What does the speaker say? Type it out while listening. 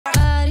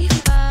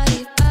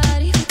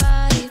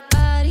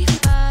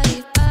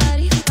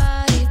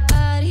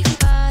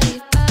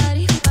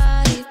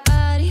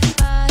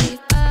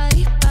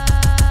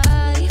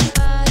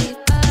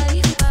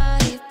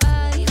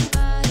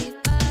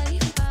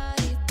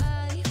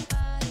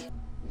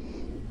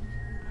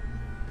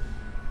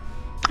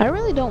I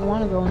really don't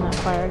want to go in that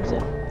fire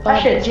exit.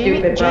 That shit's Jamie,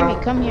 stupid, bro.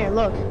 Jamie, come here,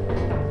 look.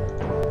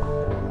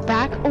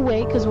 Back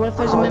away, because what if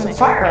there's a It's mimic? a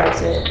fire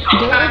exit.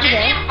 Go over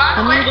there.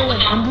 I'm gonna go in.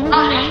 I'm gonna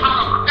go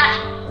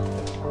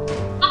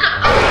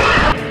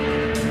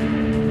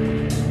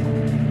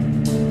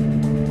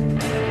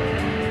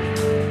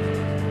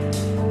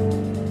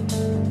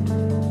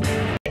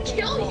in.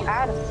 Kill you.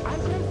 Adam. I'm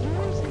gonna do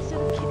this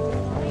instead of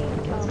killing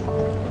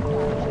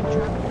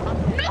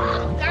No,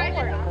 guys.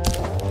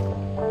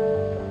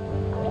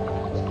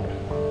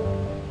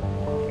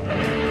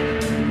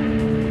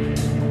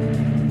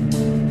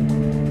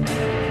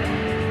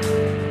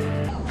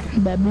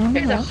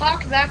 There's a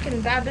hawk, Zach,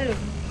 and baboon.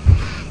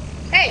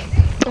 Hey,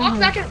 hawk,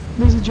 Zach, and...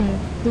 There's a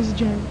giant. There's a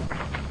giant.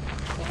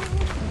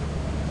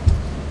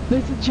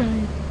 There's a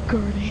giant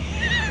Gordy.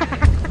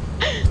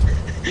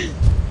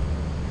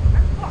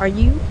 Are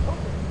you?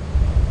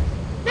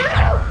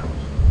 No!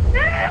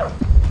 No!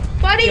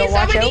 Buddies, Yo, I'm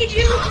watch gonna out. need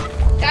you.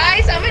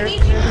 Guys, I'm gonna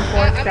need you. There's a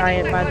forest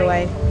giant, by the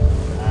way.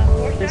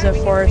 There's a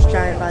forest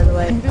giant, by the I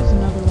way. think there's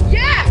another one.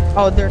 Yeah!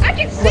 Oh, they're. I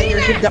can see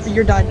that!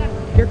 You're done.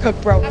 You're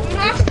cooked, bro. I'm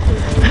not...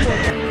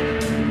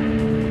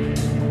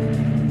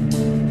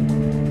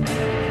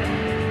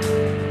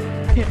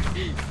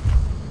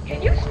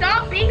 Can you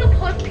stop being a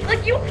pussy?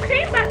 Like, you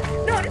came back.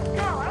 No, just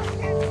go. I don't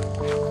care.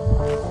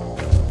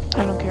 I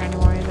don't care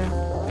anymore either.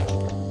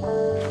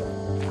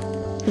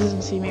 He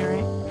doesn't see me,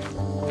 right?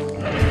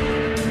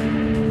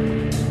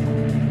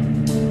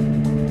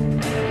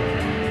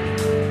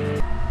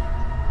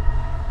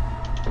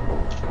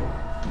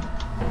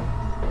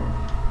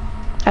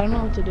 I don't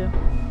know what to do.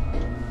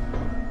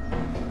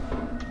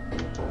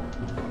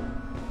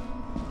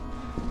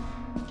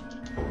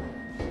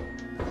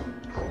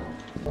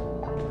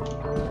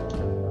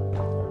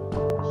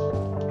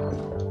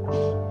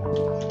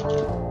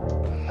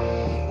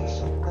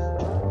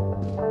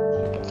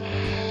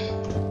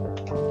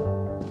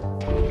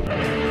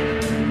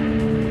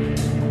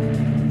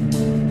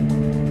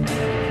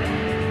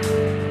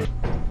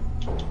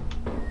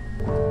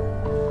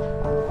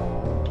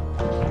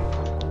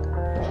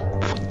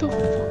 What the fuck?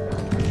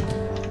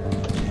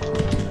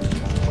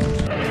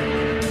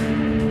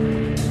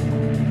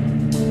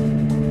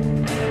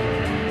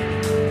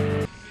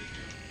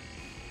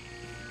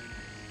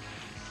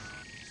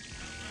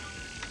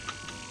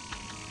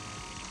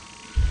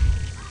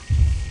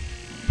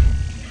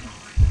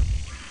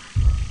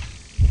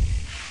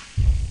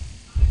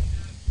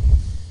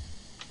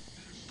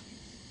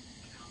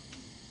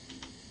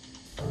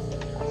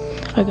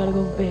 I gotta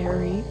go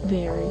very,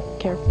 very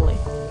carefully.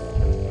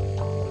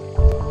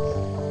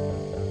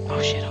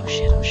 Oh shit, oh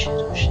shit, oh shit,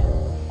 oh shit.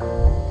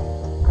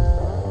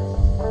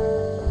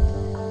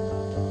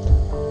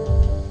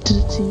 Does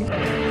it see me?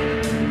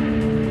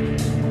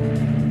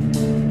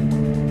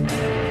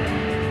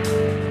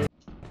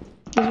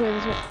 This way,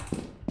 this way.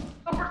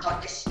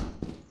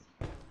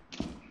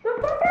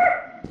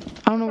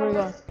 I don't know where to go.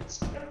 I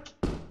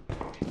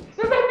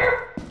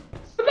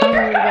don't know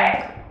where to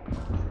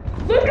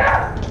go.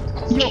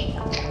 Yo,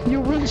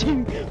 you're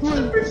rushing.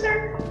 Run.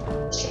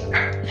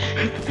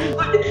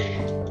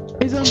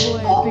 It's on boy,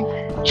 I think.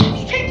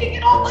 He's taking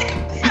it all like a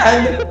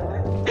man.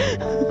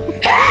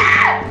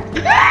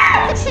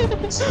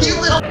 You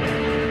little.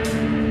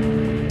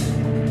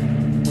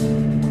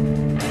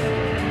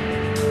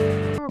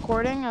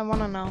 Recording? I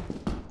wanna know.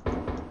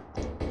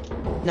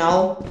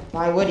 No,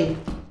 why would he?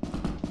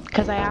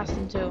 Cause I asked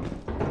him to.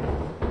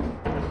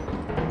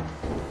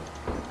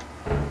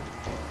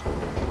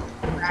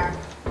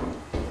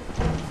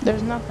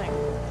 There's nothing.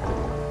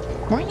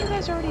 Weren't you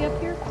guys already up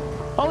here?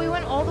 Oh, we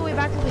went all the way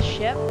back to the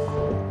ship?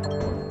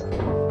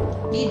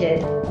 He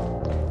did.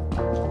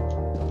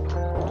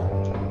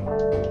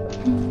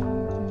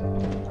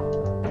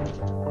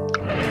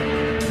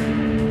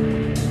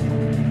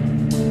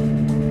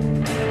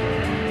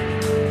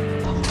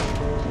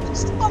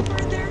 Stop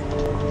right there.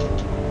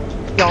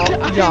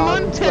 I'm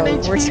on 10 bro,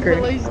 we're HP, screwed.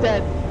 Belay's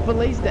dead.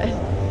 Belay's dead.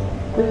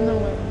 There's no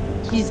way.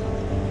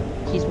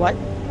 He's what?